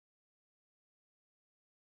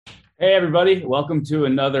Hey, everybody. Welcome to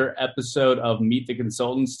another episode of Meet the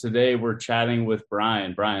Consultants. Today, we're chatting with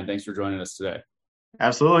Brian. Brian, thanks for joining us today.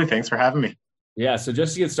 Absolutely. Thanks for having me. Yeah, so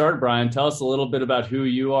just to get started, Brian, tell us a little bit about who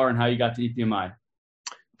you are and how you got to EPMI.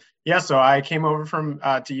 Yeah, so I came over from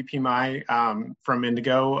to UPMI from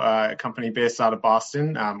Indigo, a company based out of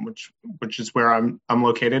Boston, which is where I'm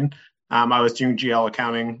located. I was doing GL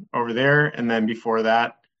accounting over there, and then before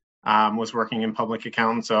that, was working in public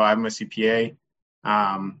accounting. So I'm a CPA,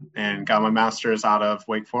 and got my master's out of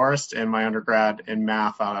Wake Forest and my undergrad in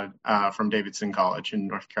math out of from Davidson College in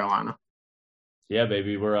North Carolina. Yeah,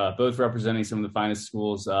 baby. We're both representing some of the finest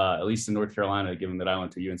schools, at least in North Carolina, given that I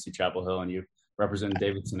went to UNC Chapel Hill and you represent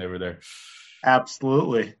Davidson over there.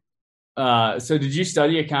 Absolutely. So did you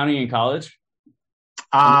study accounting in college?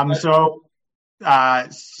 So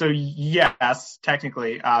yes,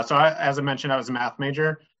 technically. As I mentioned, I was a math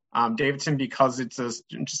major. Davidson, because it's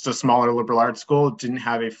just a smaller liberal arts school, didn't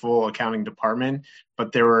have a full accounting department,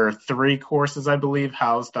 but there were three courses, I believe,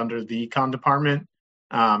 housed under the econ department.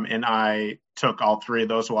 And I took all three of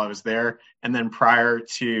those while I was there. And then prior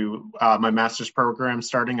to my master's program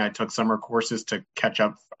starting, I took summer courses to catch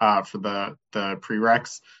up for the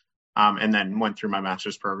prereqs, and then went through my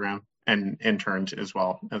master's program and interned as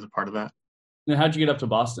well as a part of that. And how'd you get up to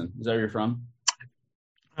Boston? Is that where you're from?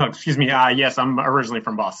 Oh, excuse me. Yes, I'm originally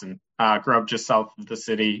from Boston. Grew up just south of the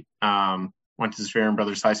city. Went to Fair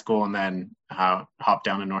Brothers High School, and then hopped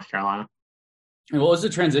down to North Carolina. And what was the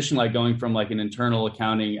transition like going from like an internal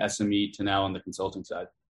accounting SME to now on the consulting side?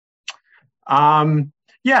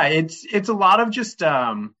 Yeah, it's a lot of just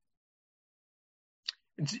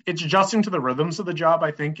it's adjusting to the rhythms of the job.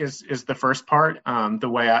 I think is the first part. The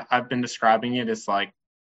way I've been describing it is like,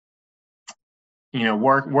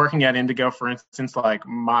 working at Indigo, for instance, like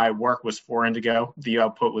my work was for Indigo. The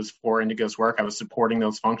output was for Indigo's work. I was supporting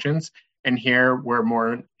those functions. And here we're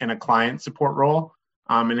more in a client support role.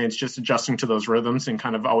 And it's just adjusting to those rhythms and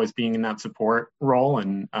kind of always being in that support role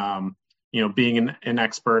and, being an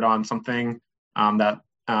expert on something on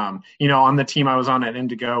the team I was on at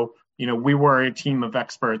Indigo, we were a team of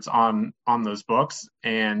experts on those books.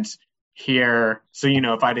 And here, so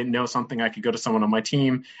if I didn't know something, I could go to someone on my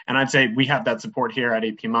team, and I'd say we have that support here at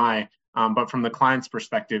APMI. But from the client's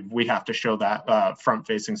perspective, we have to show that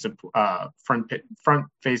front-facing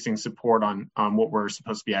support on what we're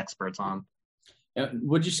supposed to be experts on.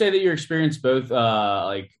 Would you say that your experience both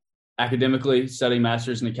like academically studying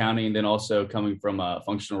master's in accounting and then also coming from a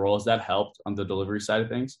functional role, has that helped on the delivery side of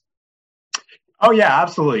things? Oh yeah,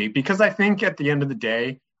 absolutely. Because I think at the end of the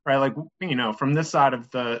day, right, like from this side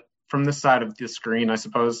of the screen, I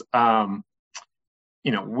suppose,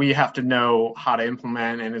 we have to know how to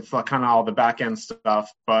implement, and it's like kind of all the back end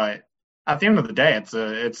stuff. But at the end of the day,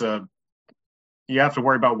 you have to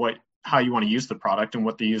worry about how you want to use the product and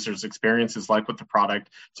what the user's experience is like with the product.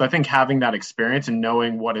 So I think having that experience and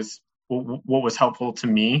knowing what was helpful to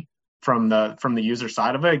me from the user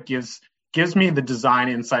side of it gives me the design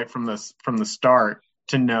insight from the start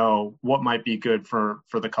to know what might be good for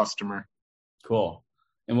the customer. Cool.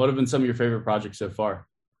 And what have been some of your favorite projects so far?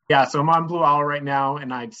 Yeah, so I'm on Blue Owl right now,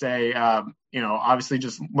 and I'd say, obviously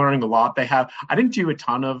just learning a lot. I didn't do a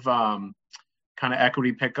ton of kind of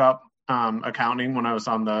equity pickup accounting when I was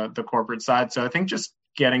on the corporate side. So I think just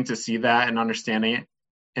getting to see that and understanding it,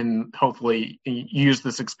 and hopefully use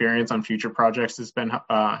this experience on future projects has been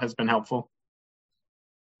helpful.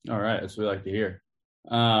 All right, that's what we like to hear.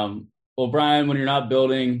 Well, Brian, when you're not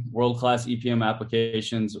building world-class EPM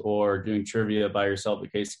applications or doing trivia by yourself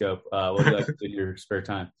at Kscope, what do you like to do in your spare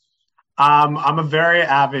time? I'm a very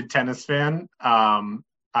avid tennis fan. I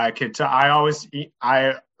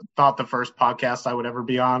thought the first podcast I would ever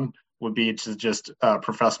be on would be to just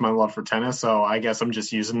profess my love for tennis. So I guess I'm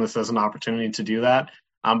just using this as an opportunity to do that.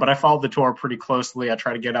 But I follow the tour pretty closely. I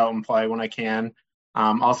try to get out and play when I can.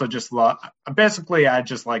 Also basically, I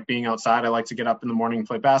just like being outside. I like to get up in the morning,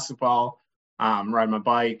 play basketball, ride my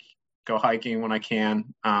bike, go hiking when I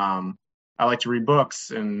can. I like to read books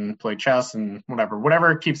and play chess and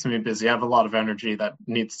whatever keeps me busy. I have a lot of energy that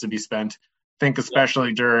needs to be spent. I think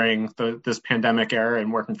especially during this pandemic era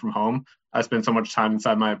and working from home, I spend so much time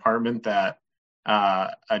inside my apartment that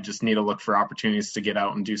I just need to look for opportunities to get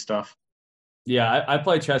out and do stuff. Yeah, I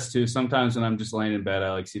play chess too. Sometimes when I'm just laying in bed,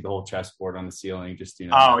 I like see the whole chessboard on the ceiling. Just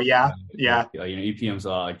Oh yeah, yeah. EPM's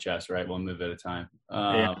a lot like chess, right? One move at a time.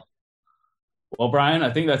 Yeah. Well, Brian,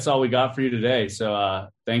 I think that's all we got for you today. So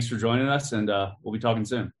thanks for joining us, and we'll be talking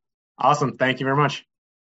soon. Awesome. Thank you very much.